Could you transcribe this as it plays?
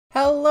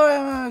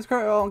guys,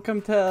 Coryrat,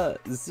 welcome to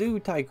Zoo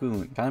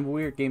Tycoon. Kind of a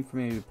weird game for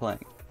me to be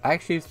playing. I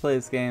actually used to play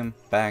this game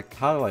back,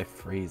 how do I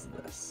phrase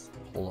this?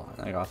 Hold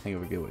on, I gotta think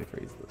of a good way to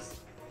phrase this.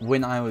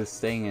 When I was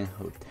staying in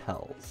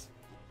hotels.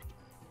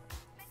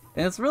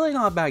 And it's really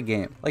not a bad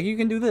game. Like, you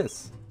can do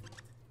this.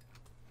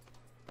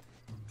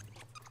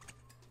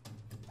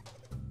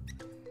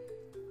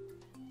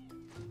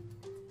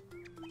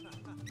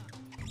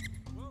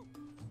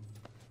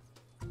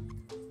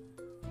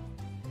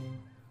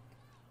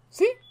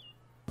 See?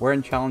 We're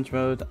in challenge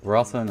mode. We're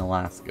also in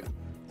Alaska.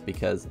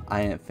 Because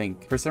I didn't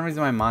think, for some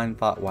reason my mind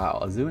thought, wow,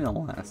 a zoo in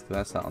Alaska,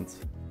 that sounds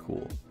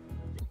cool.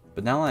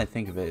 But now that I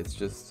think of it, it's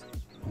just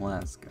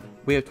Alaska.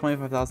 We have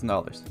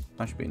 $25,000.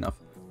 That should be enough.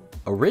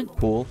 A rid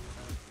pool?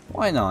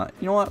 Why not?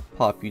 You know what?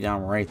 Plop you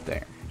down right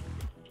there.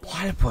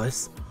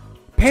 Platypus?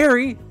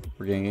 Perry!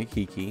 We're getting a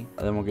Kiki.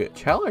 And then we'll get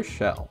Chell or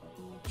Shell?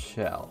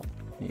 Shell.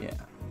 Yeah.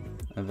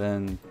 And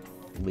then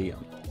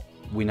Liam.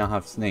 We now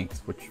have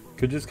snakes, which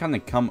could just kind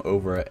of come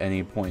over at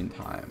any point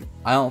in time.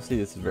 I don't see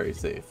this as very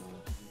safe.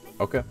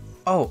 Okay.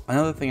 Oh,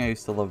 another thing I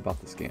used to love about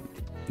this game.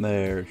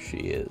 There she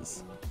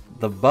is.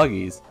 The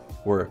buggies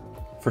were,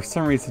 for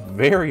some reason,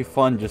 very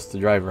fun just to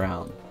drive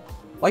around.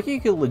 Like, you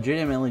could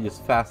legitimately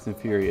just Fast and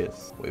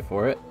Furious. Wait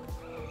for it.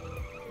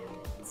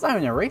 It's not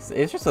even a race.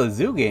 It's just a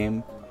zoo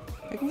game.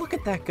 Like, look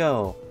at that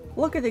go.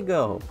 Look at it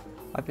go.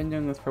 I've been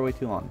doing this for way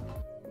too long.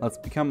 Let's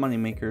become money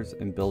makers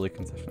and build a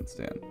concession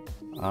stand.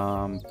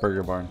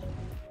 Burger barn.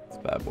 This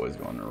bad boy's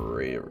going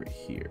right over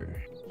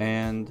here.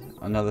 And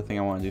another thing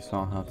I want to do so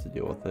I don't have to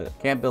deal with it.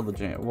 Can't build a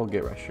gym. We'll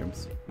get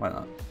restrooms. Why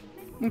not?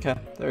 Okay,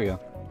 there we go.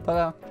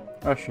 Ta-da!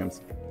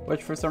 Restrooms.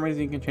 Which for some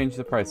reason you can change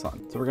the price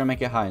on. So we're going to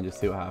make it high and just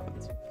see what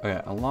happens.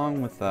 Okay,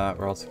 along with that,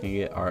 we're also going to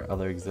get our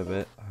other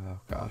exhibit. Oh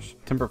gosh.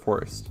 Timber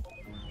forest.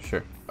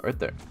 Sure. Right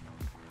there.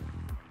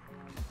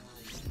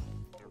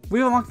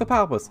 We unlocked the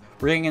platypus.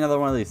 We're getting another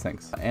one of these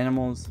things.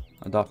 Animals.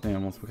 Adopt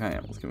animals. What kind of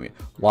animals can we get?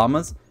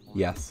 Llamas?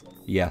 Yes.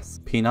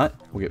 Yes. Peanut.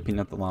 We'll get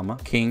Peanut the llama.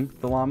 King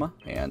the llama.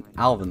 And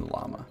Alvin the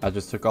llama. I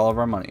just took all of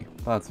our money.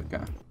 But that's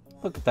okay.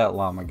 Look at that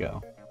llama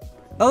go.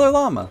 Another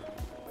llama.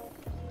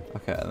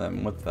 Okay,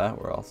 then with that,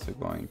 we're also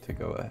going to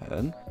go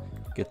ahead.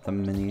 Get the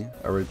mini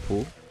rid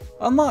pool.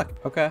 Unlock.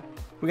 Okay.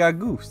 We got a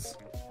goose.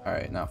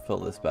 Alright, now fill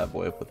this bad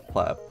boy up with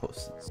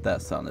platypuses.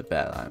 That sounded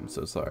bad. I'm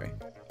so sorry.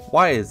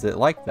 Why is it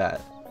like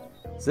that?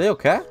 Is it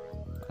okay?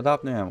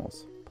 Adopt new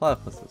animals.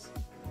 Platypuses.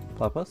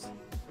 Platypus.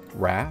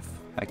 Raph.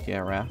 Heck yeah,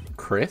 Raph.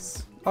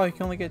 Chris. Oh, you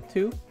can only get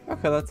 2?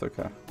 Okay, that's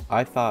okay.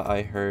 I thought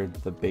I heard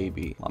the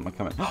baby llama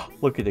coming.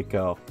 Look at it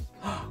go.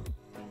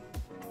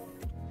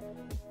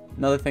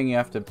 Another thing you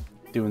have to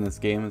do in this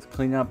game is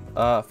clean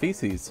up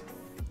feces.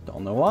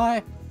 Don't know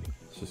why.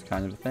 It's just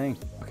kind of a thing.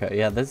 Okay,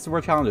 yeah, this is where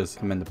challenges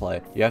come into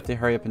play. You have to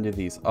hurry up and do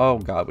these. Oh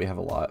god, we have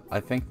a lot. I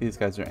think these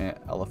guys are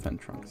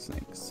elephant trunk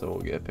snakes, so we'll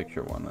get a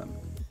picture of one of them.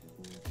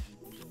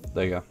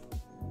 There you go.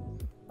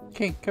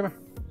 King, come here.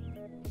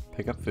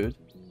 Pick up food.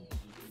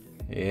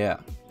 Yeah.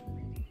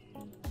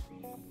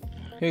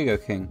 Here you go,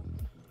 King.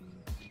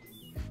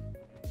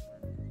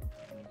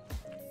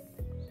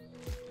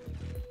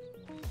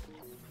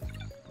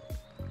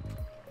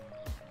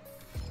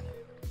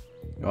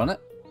 You want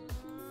it?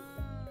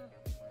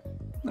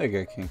 There you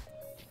go, King.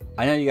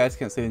 I know you guys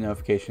can't see the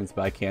notifications,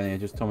 but I can. It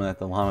just told me that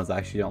the llamas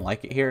actually don't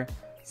like it here,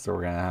 so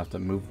we're gonna have to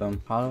move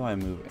them. How do I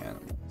move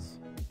animals?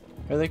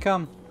 Here they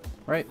come.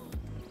 Right?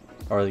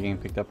 Or are they getting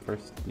picked up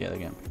first? Yeah, they're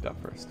getting picked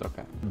up first.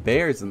 Okay.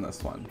 Bears in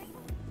this one.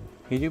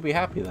 You do be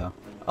happy though.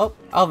 Oh,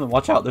 Alvin,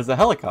 watch out. There's a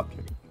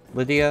helicopter.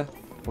 Lydia.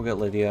 We'll get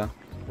Lydia.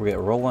 We'll get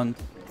Roland.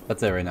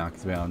 That's it right now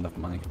because we don't have enough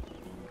money.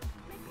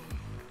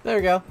 There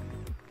we go.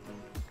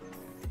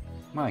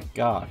 My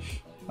gosh.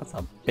 That's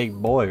a big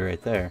boy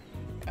right there.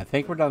 I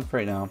think we're done for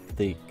right now.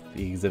 The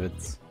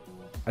exhibits.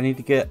 I need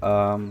to get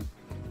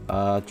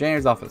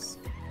janitor's office.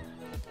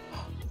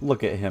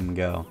 Look at him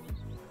go.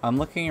 I'm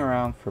looking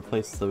around for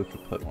places that we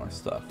could put more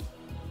stuff.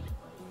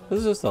 This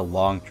is just a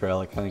long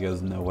trail. It kind of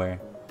goes nowhere.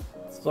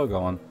 Still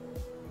going.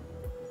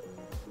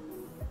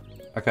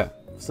 Okay.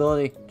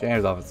 Facility.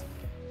 Janitor's office.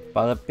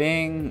 Bada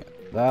bing.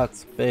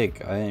 That's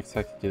big. I didn't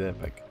expect to do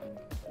that big.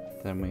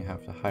 Then we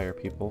have to hire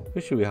people.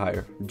 Who should we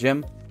hire?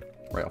 Jim.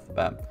 Right off the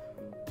bat.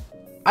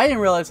 I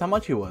didn't realize how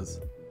much he was.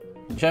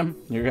 Jim,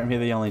 you're going to be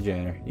the only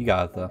janitor. You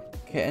got it though.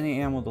 Get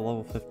any animal to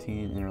level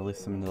 15 and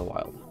release them into the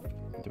wild.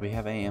 Do we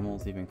have any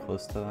animals even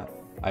close to that?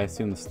 I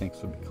assume the snakes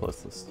would be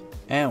closest.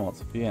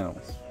 Animals, few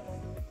animals.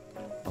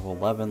 Level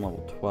 11,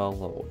 level 12,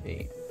 level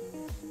 8.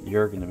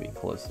 You're gonna be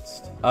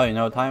closest. Oh, you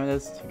know what time it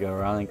is? To go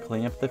around and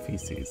clean up the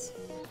feces.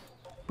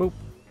 Boop.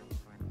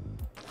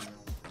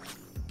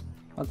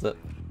 That's it.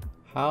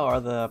 How are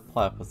the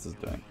platypuses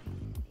doing?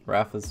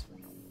 Raph is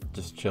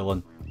just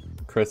chilling.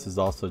 Chris is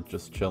also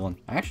just chilling.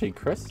 Actually,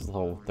 Chris is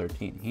level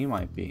 13. He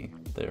might be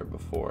there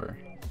before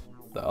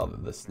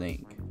the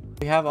snake.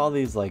 We have all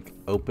these like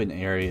open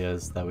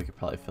areas that we could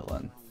probably fill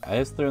in. I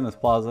just threw in this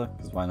plaza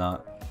because why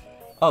not?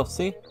 Oh,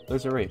 see,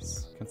 there's a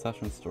race.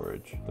 Concession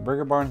storage. The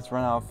burger barn has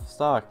run out of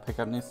stock. Pick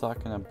up new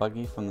stock in a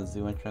buggy from the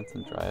zoo entrance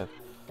and drive.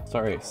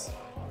 Start race.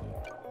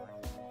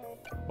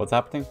 What's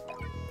happening?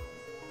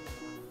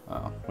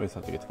 Oh, we just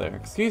have to get to there.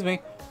 Excuse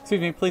me,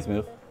 please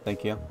move.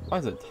 Thank you. Why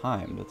is it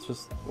timed? It's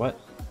just, what?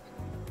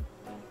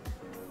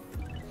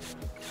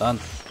 Done.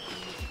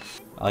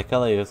 I like how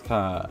they just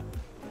kind of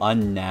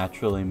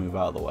unnaturally move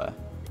out of the way.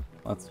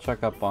 Let's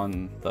check up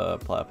on the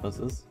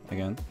platypuses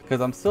again. Because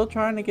I'm still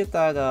trying to get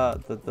that,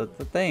 the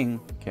thing.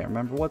 Can't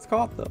remember what's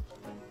called though.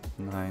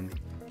 9.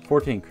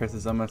 14. Chris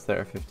is almost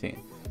there.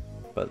 15.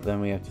 But then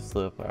we have to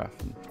split up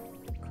Raph and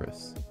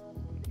Chris.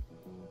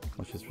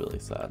 Which is really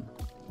sad.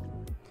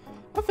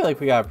 I feel like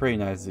we got a pretty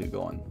nice zoo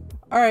going.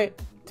 Alright,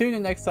 tune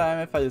in next time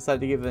if I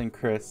decide to give up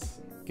Chris.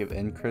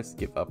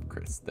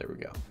 There we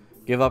go.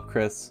 Give up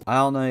Chris. I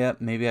don't know yet.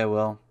 Maybe I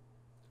will.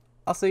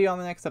 I'll see you on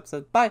the next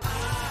episode. Bye!